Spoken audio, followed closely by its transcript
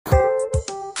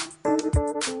Good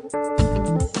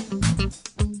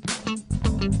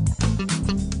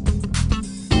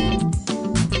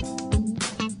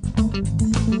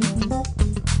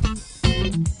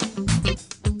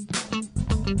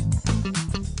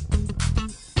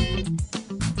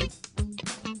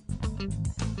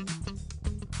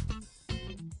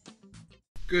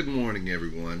morning,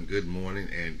 everyone. Good morning,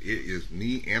 and it is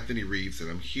me, Anthony Reeves,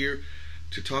 and I'm here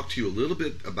to talk to you a little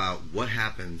bit about what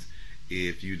happens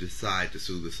if you decide to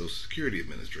sue the Social Security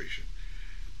Administration.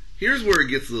 Here's where it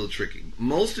gets a little tricky.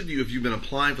 Most of you, if you've been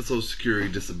applying for Social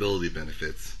Security disability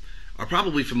benefits, are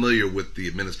probably familiar with the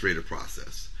administrative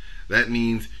process. That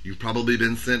means you've probably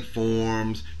been sent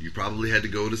forms, you probably had to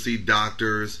go to see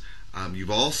doctors,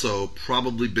 you've also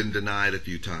probably been denied a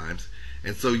few times.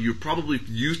 And so you're probably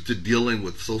used to dealing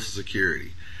with Social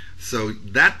Security. So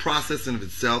that process in of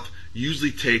itself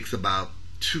usually takes about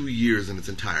 2 years in its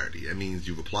entirety. That means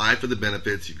you've applied for the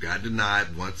benefits, you've got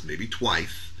denied once, maybe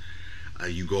twice.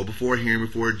 You go before a hearing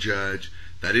before a judge.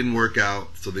 That didn't work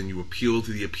out, so then you appeal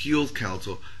to the appeals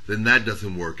council. Then that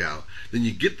doesn't work out. Then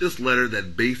you get this letter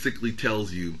that basically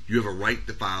tells you you have a right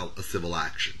to file a civil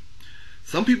action.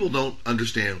 Some people don't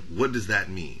understand, what does that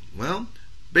mean? Well,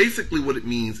 basically what it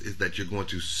means is that you're going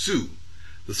to sue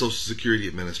the Social Security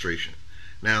Administration.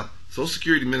 Now, Social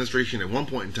Security Administration at one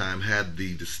point in time had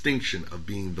the distinction of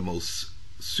being the most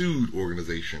sued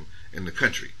organization in the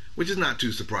country, which is not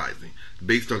too surprising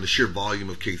based on the sheer volume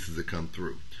of cases that come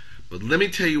through. But let me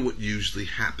tell you what usually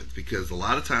happens, because a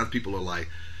lot of times people are like,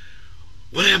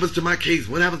 what happens to my case?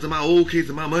 What happens to my old case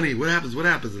and my money? What happens? What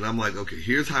happens? And I'm like, okay,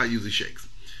 here's how it usually shakes.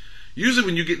 Usually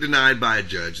when you get denied by a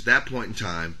judge, at that point in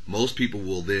time, most people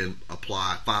will then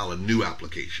file a new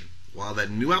application. While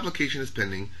that new application is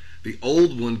pending, the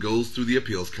old one goes through the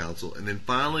appeals council, and then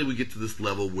finally we get to this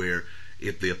level where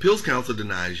if the appeals council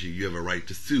denies you, you have a right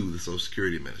to sue the Social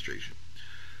Security Administration.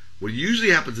 What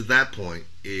usually happens at that point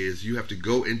is you have to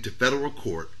go into federal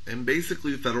court, and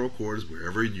basically the federal court is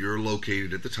wherever you're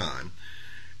located at the time,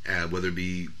 whether it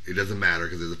be, it doesn't matter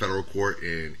because there's a federal court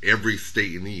in every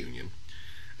state in the union.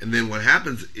 And then what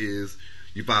happens is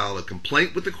you file a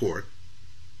complaint with the court.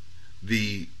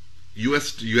 You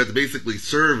have to basically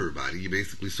serve everybody. You're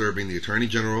basically serving the Attorney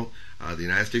General, the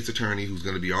United States Attorney who's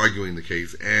going to be arguing the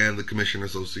case, and the Commissioner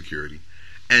of Social Security.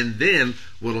 And then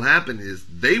what will happen is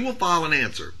they will file an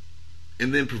answer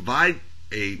and then provide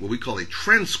what we call a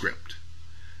transcript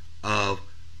of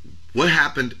what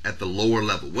happened at the lower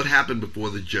level, what happened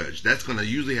before the judge. That's going to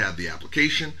usually have the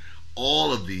application,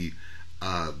 all of the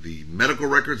medical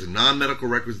records and non-medical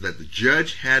records that the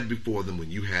judge had before them when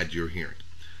you had your hearing.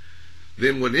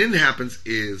 Then what then happens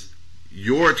is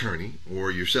your attorney,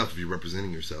 or yourself if you're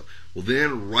representing yourself, will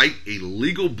then write a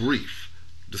legal brief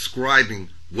describing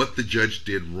what the judge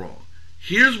did wrong.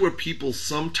 Here's where people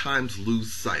sometimes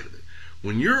lose sight of it.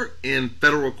 When you're in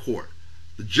federal court,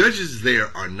 the judges there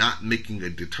are not making a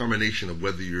determination of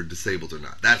whether you're disabled or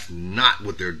not. That's not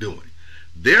what they're doing.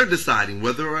 They're deciding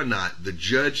whether or not the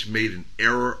judge made an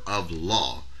error of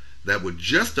law that would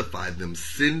justify them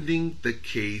sending the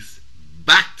case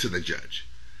back to the judge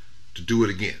to do it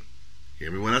again.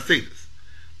 Hear me when I say this.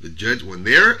 The judge, when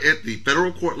they're at the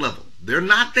federal court level, they're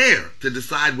not there to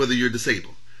decide whether you're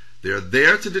disabled. They're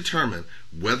there to determine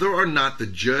whether or not the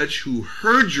judge who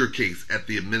heard your case at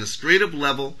the administrative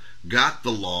level got the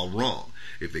law wrong.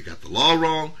 If they got the law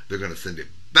wrong, they're going to send it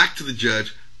back to the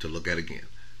judge to look at again.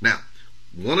 Now,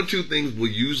 one of two things will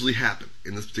usually happen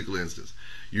in this particular instance.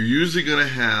 You're usually going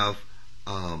to have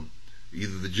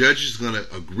either the judge is going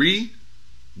to agree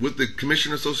with the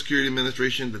Commissioner of Social Security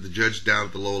Administration that the judge down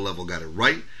at the lower level got it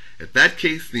right. At that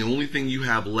case, the only thing you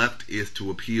have left is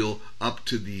to appeal up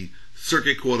to the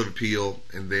Circuit Court of Appeal,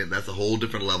 and then that's a whole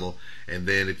different level. And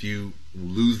then if you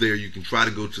lose there, you can try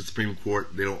to go to the Supreme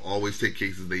Court. They don't always take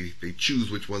cases. They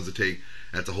choose which ones to take.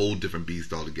 That's a whole different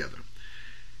beast altogether.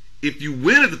 If you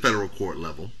win at the federal court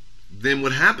level, then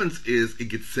what happens is it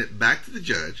gets sent back to the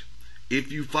judge. If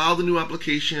you file the new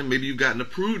application, maybe you've gotten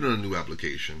approved on a new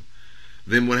application,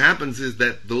 then what happens is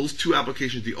that those two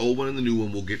applications, the old one and the new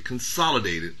one, will get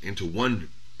consolidated into one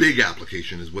big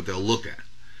application is what they'll look at.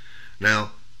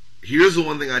 Now, here's the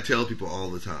one thing I tell people all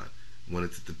the time. When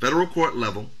it's at the federal court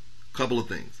level, a couple of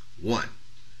things. One,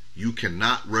 you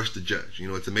cannot rush the judge. You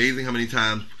know, it's amazing how many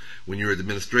times when you're at the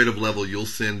administrative level, you'll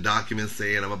send documents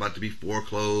saying, I'm about to be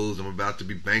foreclosed, I'm about to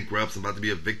be bankrupt, I'm about to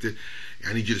be evicted,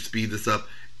 I need you to speed this up.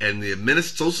 And the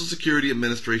Social Security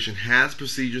Administration has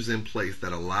procedures in place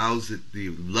that allows it the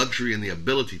luxury and the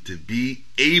ability to be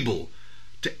able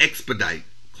to expedite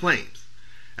claims.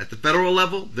 At the federal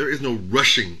level, there is no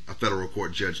rushing a federal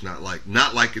court judge, not like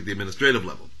at the administrative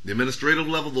level. The administrative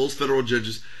level, those federal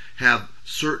judges have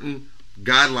certain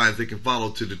guidelines they can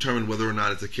follow to determine whether or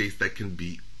not it's a case that can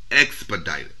be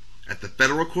expedited. At the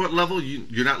federal court level,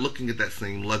 you're not looking at that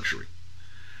same luxury.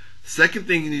 Second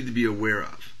thing you need to be aware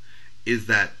of is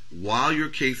that while your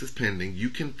case is pending, you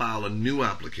can file a new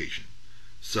application.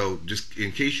 So just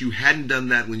in case you hadn't done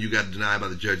that when you got denied by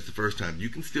the judge the first time, you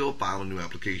can still file a new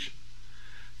application.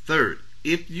 Third,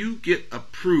 if you get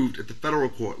approved at the federal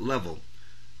court level,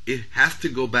 it has to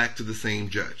go back to the same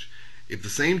judge. If the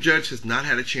same judge has not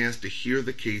had a chance to hear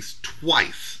the case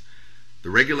twice, the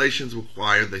regulations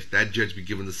require that that judge be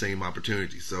given the same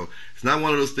opportunity. So it's not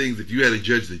one of those things, if you had a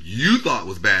judge that you thought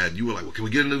was bad, you were like, well, can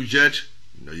we get a new judge?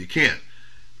 No, you can't.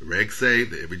 The regs say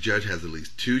that every judge has at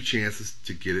least 2 chances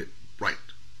to get it right.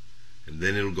 And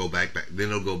then it'll go back.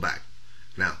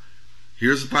 Now,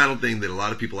 here's the final thing that a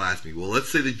lot of people ask me. Well, let's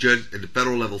say the judge at the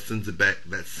federal level sends it back.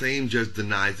 That same judge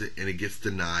denies it, and it gets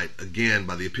denied again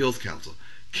by the appeals council.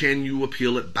 Can you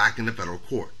appeal it back in the federal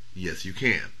court? Yes, you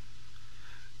can.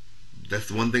 That's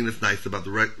the one thing that's nice about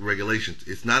the regulations.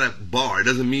 It's not a bar. It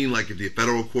doesn't mean like if the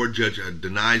federal court judge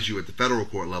denies you at the federal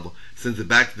court level, sends it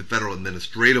back to the federal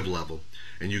administrative level,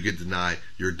 and you get denied,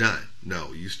 you're done.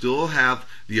 No, you still have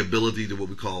the ability to what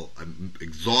we call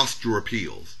exhaust your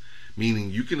appeals, meaning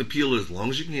you can appeal it as long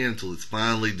as you can until it's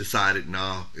finally decided,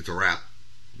 no, it's a wrap.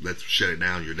 Let's shut it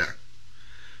down, you're done.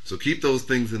 So keep those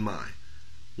things in mind.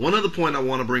 One other point I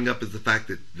want to bring up is the fact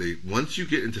that once you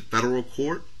get into federal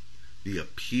court, the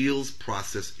appeals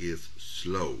process is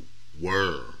slower.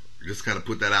 Just kind of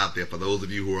put that out there for those of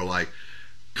you who are like,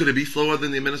 could it be slower than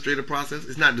the administrative process?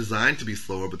 It's not designed to be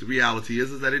slower, but the reality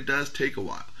is that it does take a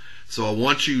while. So I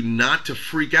want you not to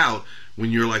freak out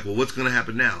when you're like, well, what's going to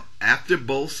happen now? After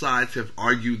both sides have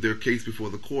argued their case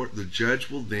before the court, the judge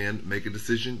will then make a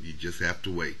decision. You just have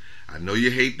to wait. I know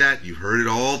you hate that. You've heard it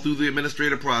all through the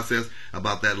administrative process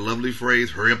about that lovely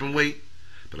phrase, hurry up and wait.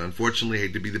 But unfortunately, I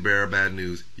hate to be the bearer of bad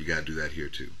news, you got to do that here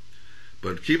too.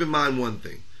 But keep in mind one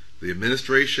thing. The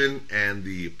administration and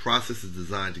the process is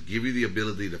designed to give you the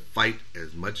ability to fight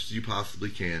as much as you possibly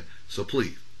can. So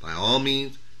please, by all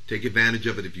means, take advantage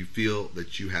of it if you feel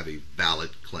that you have a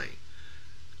valid claim.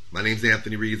 My name's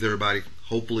Anthony Reeves, everybody.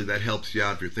 Hopefully that helps you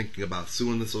out if you're thinking about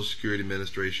suing the Social Security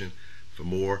Administration. For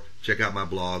more, check out my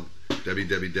blog,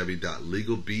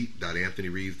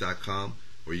 www.legalbeat.anthonyreeves.com.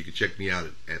 Or you can check me out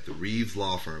at the Reeves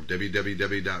Law Firm,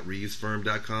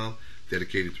 www.reevesfirm.com,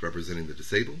 dedicated to representing the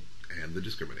disabled and the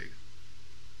discriminated.